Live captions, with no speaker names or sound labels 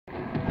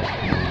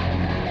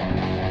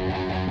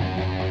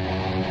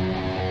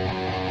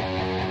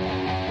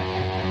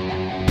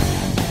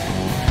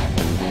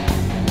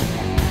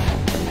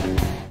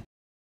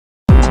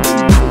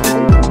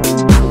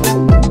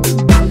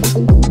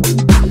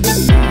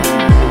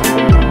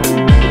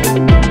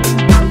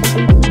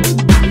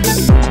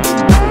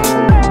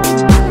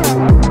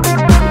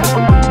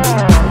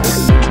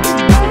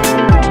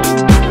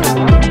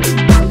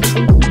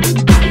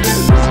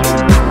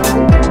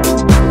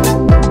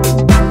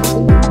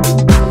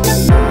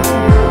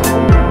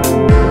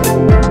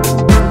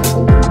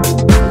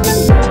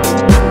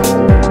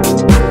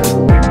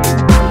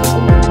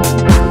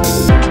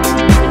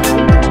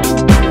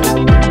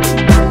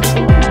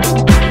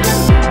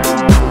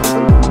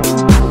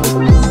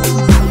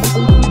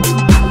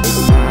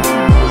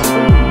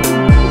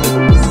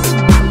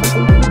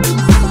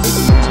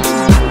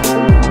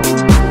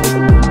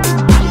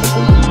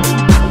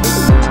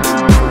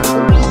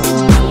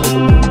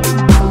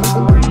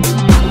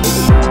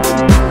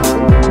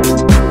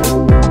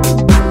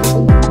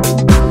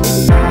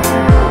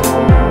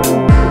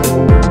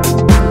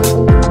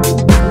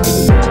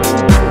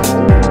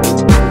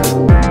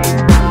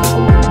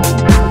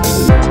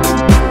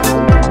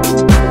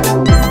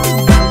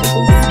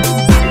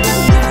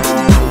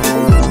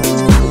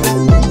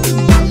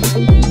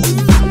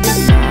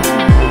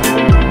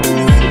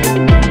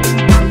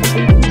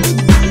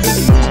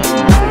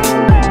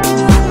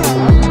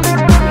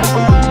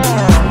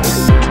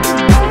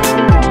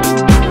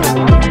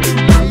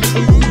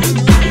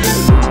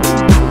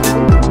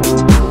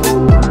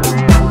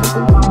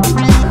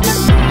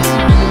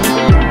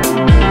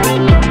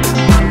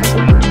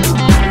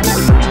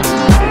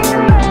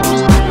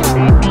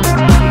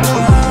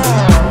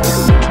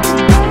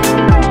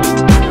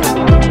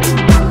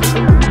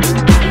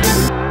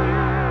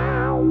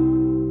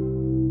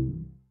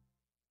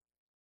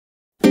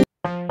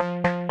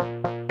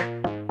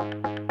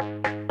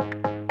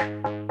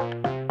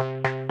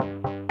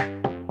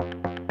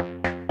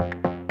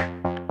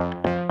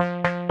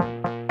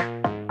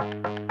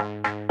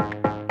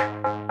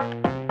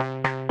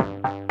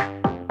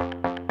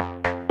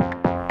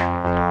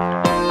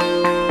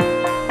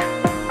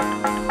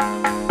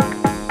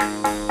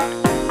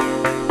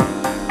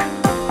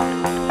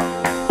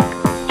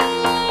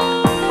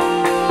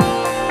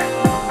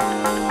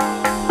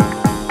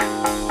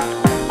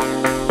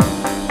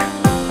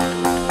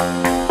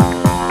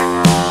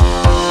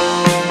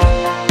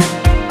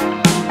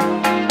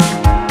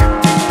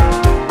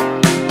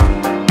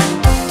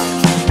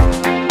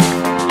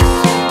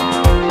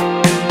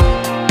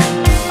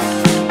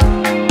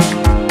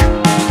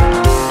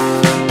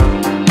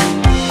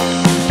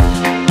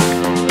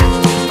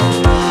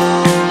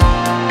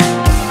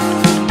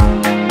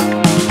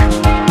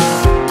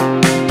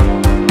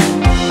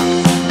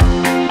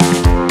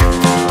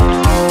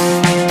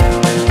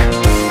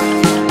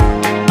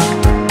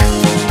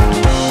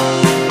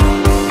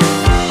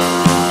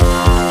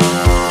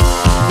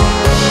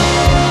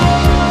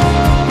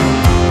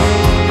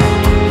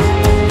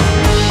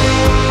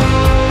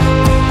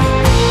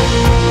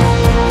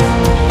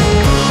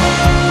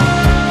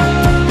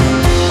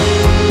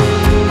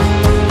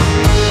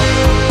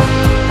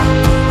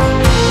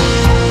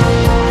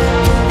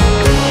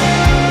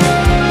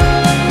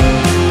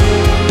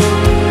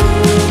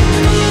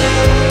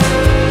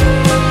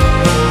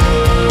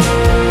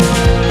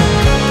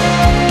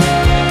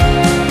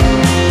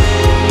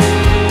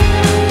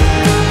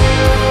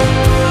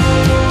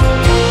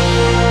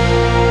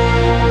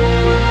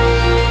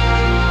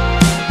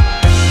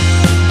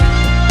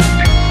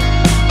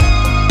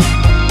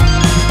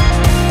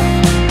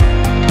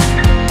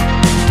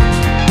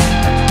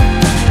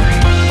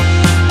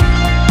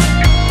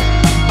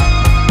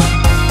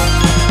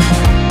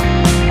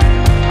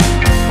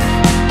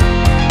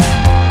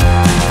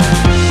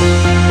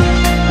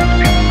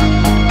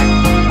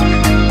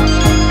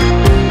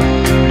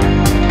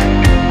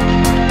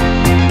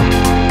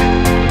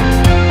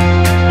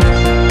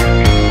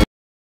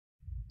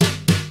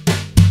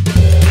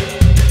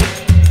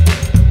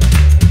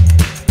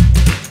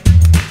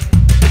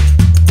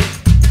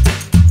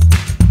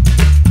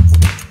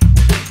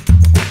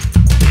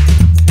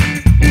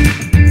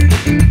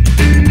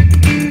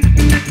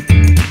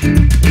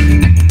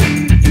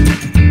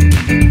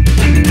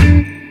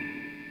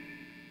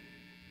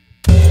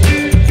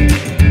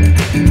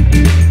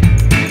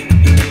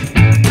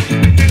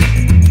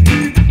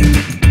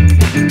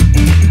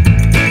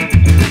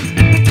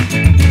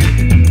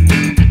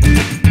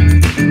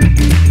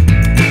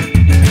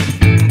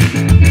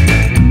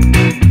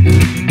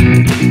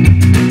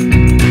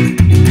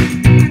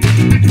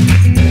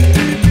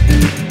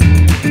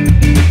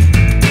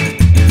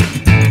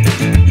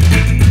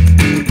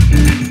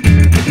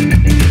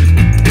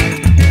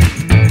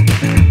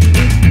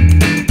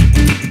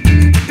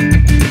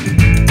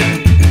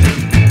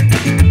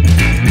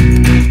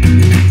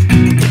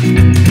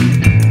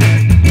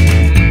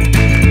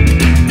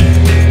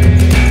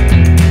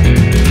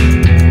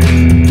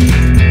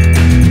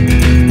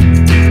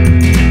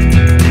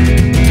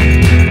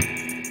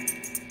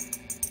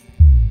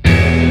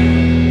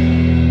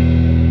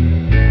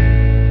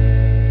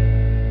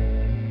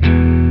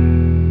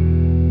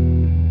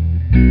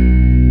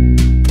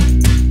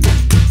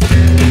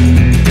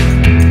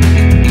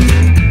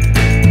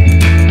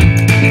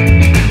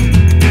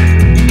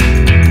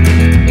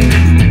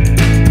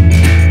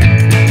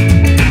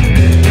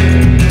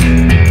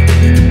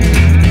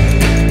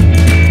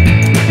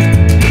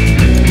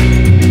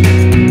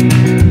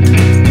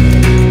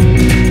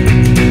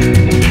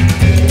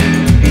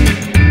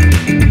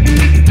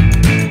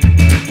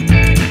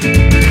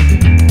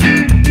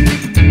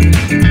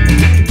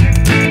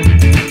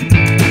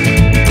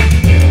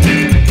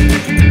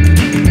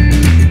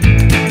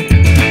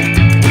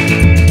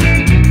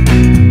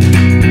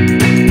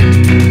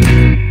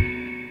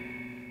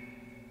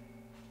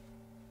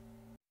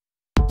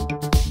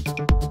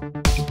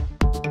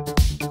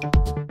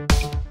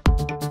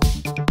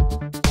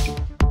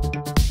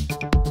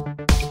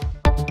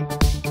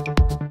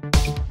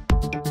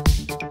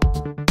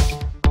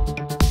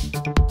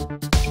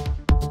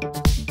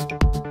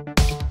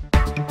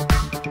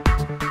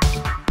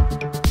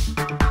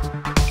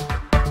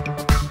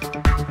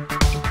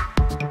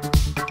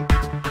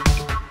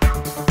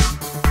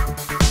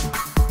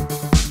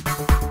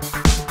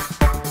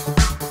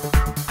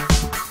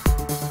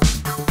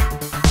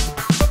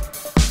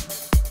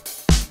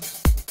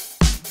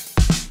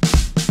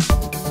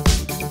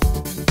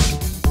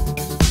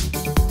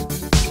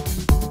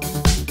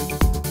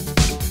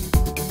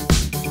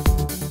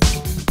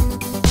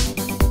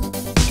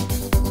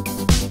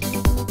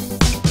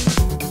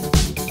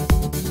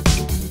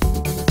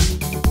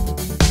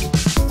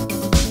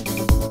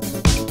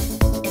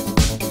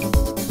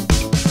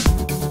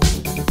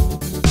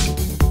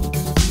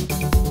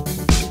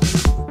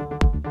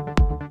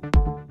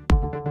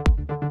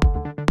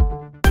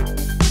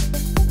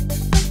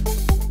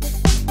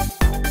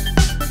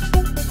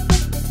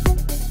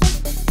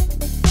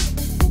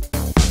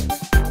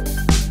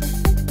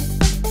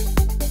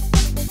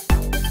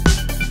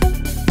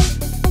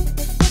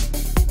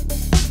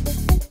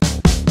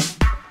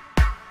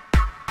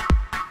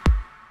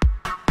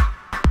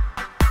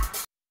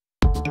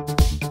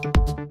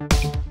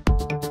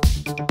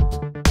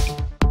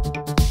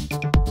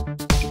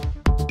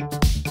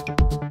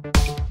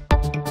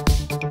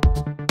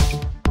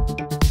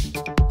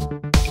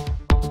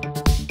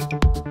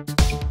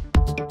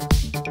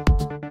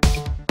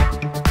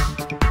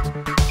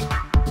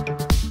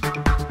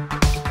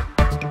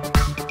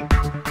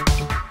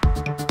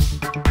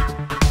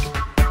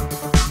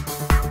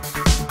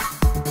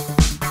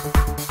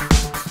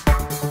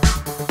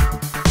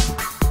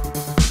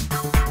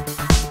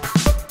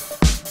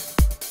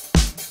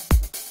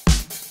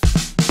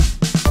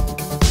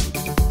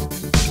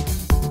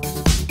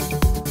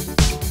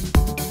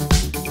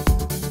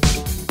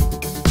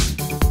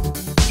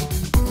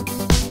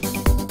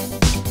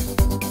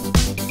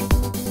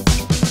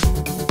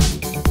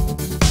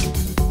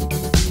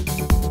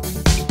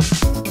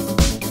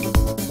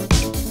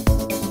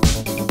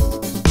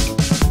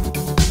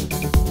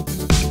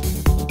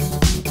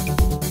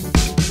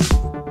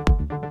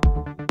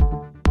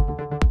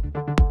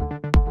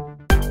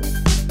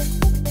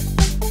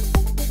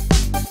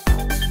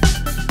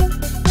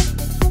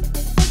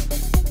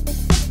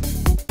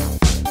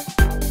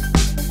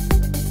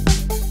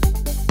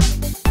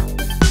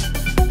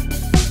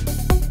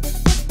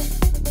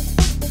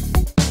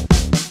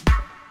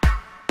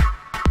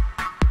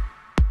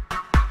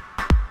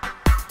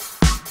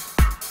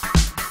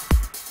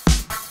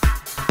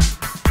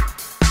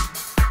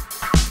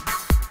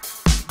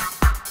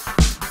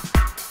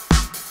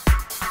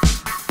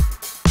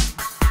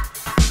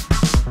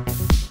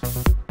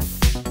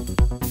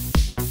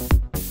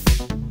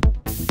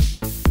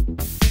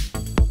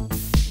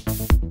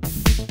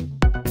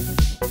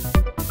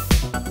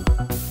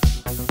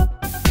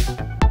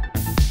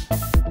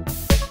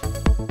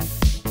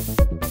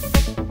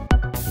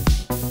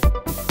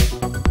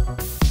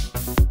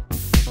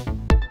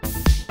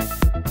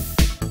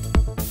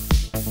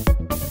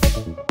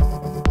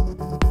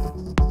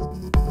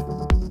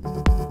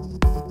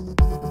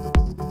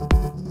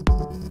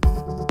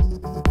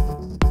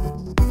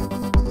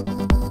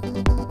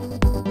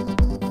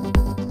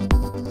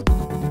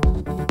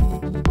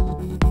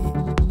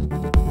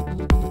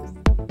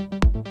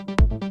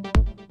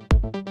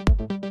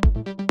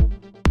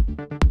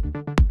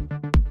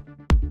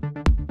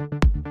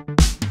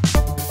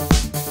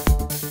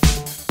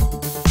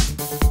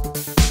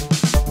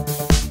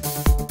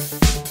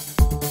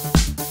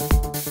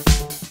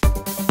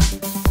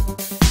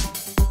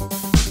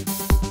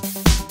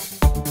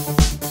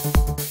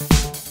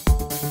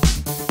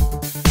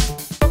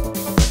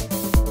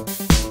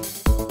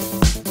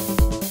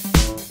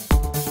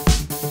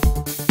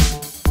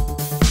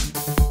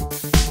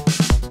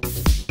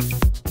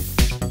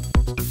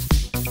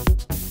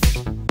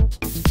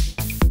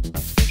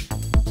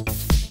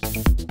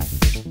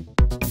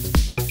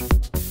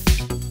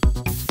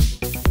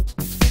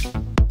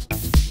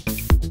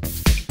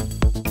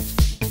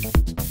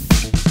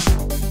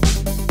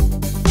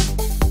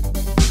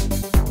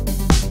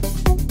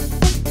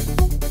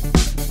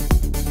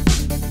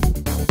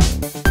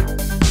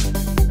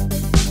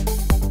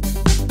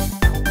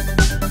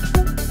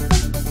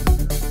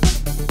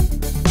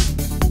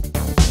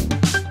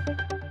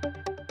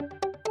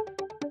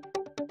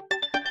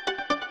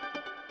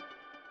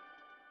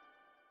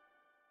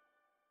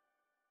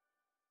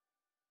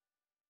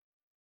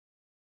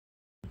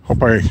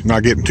Hope I'm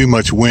not getting too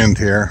much wind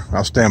here.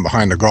 I'll stand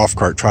behind the golf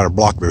cart, try to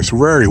block this.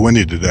 Very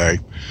windy today.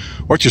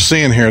 What you're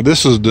seeing here,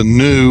 this is the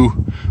new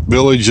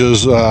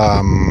Villages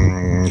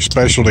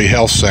Specialty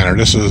Health Center.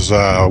 This is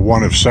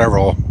one of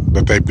several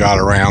that they've got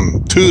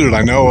around. Two that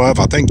I know of,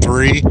 I think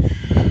three.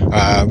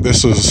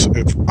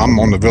 I'm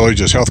on the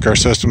Villages healthcare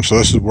system, so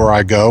this is where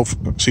I go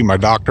see my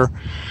doctor.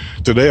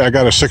 Today I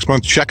got a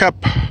 6-month checkup.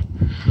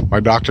 My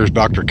doctor's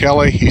Dr.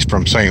 Kelly. He's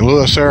from St.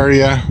 Louis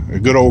area, a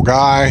good old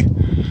guy.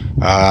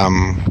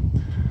 I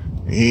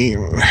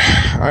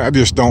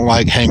just don't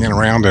like hanging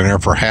around in there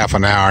for half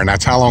an hour, and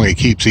that's how long he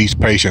keeps each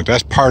patient.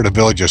 That's part of the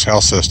Villages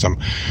health system.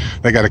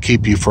 They got to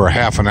keep you for a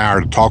half an hour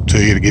to talk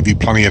to you, to give you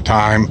plenty of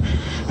time.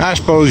 I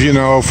suppose, you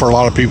know, for a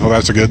lot of people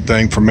that's a good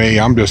thing. For me,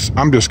 I'm just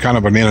kind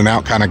of an in and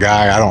out kind of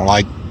guy. I don't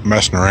like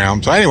messing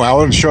around. So anyway, I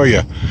want to show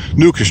you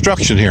new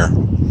construction here.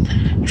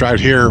 It's right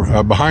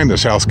here behind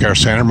this healthcare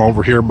center. I'm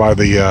over here by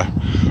the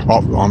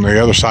on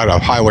the other side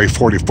of Highway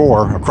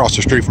 44, across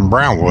the street from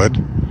Brownwood.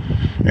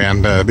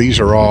 And these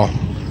are all,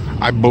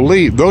 I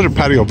believe, those are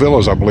patio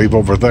villas, I believe,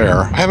 over there.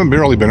 I haven't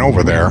really been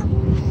over there.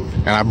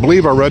 And I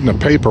believe I read in the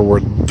paper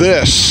where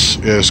this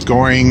is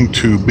going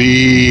to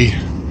be,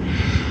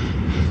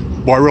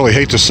 well, I really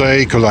hate to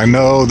say, because I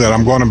know that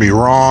I'm going to be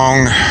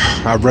wrong.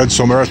 I've read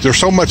there's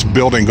so much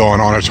building going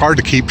on, it's hard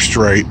to keep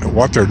straight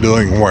what they're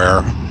doing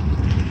where.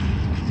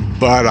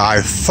 But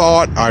I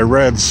thought I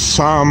read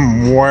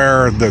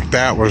somewhere that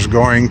that was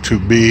going to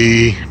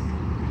be,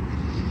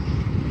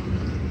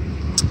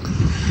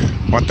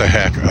 what the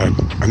heck,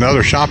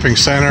 another shopping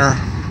center,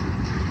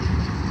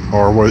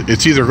 or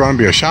it's either going to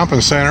be a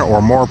shopping center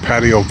or more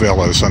patio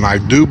villas, and I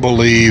do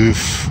believe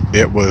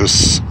it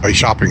was a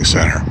shopping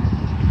center,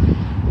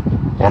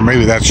 or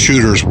maybe that's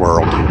Shooter's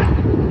World.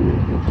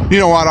 You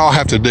know what, I'll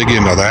have to dig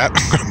into that.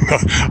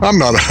 I'm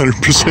not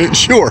 100%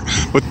 sure,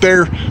 but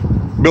they're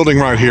building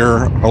right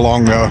here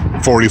along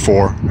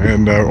 44,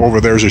 and over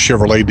there's a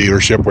Chevrolet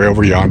dealership way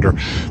over yonder.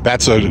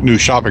 That's a new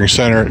shopping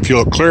center. If you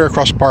look clear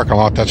across the parking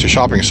lot, that's a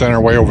shopping center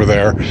way over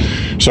there.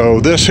 So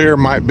this here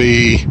might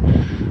be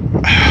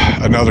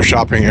another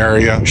shopping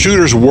area.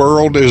 Shooter's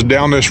World is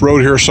down this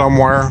road here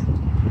somewhere.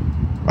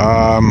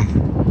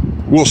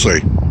 We'll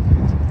see.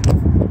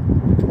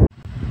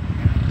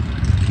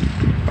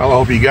 Well, I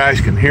hope you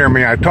guys can hear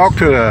me. I talked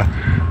to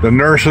the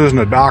nurses and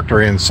the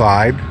doctor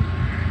inside.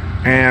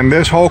 And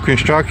this whole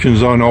construction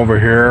zone over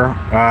here,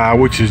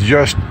 which is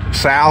just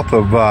south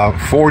of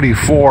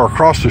 44,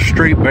 across the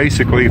street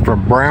basically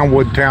from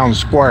Brownwood Town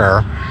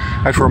Square,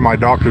 that's where my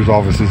doctor's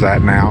office is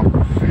at now.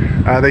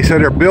 They said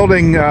they're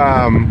building,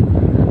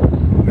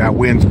 that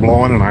wind's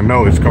blowing and I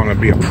know it's going to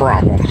be a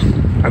problem.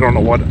 I don't know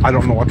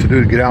what to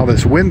do to get out of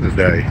this wind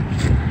today.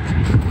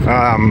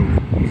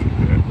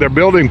 They're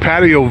building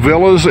patio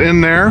villas in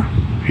there.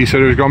 He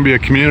said there's going to be a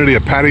community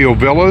of patio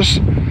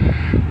villas.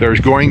 There's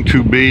going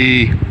to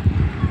be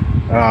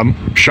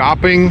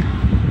shopping.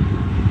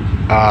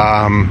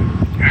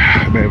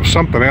 There was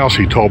something else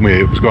he told me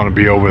it was going to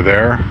be over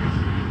there.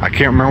 I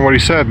can't remember what he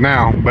said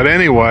now, but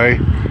anyway,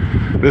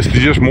 this is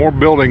just more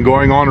building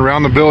going on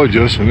around the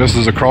Villages, and this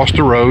is across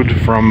the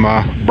road from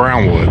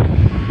Brownwood.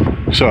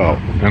 So,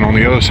 and on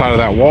the other side of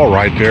that wall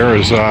right there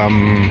is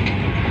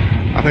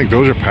I think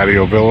those are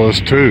patio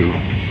villas too.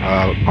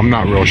 I'm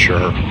not real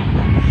sure,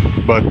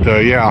 but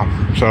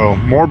yeah, so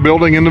more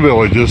building in the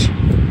Villages.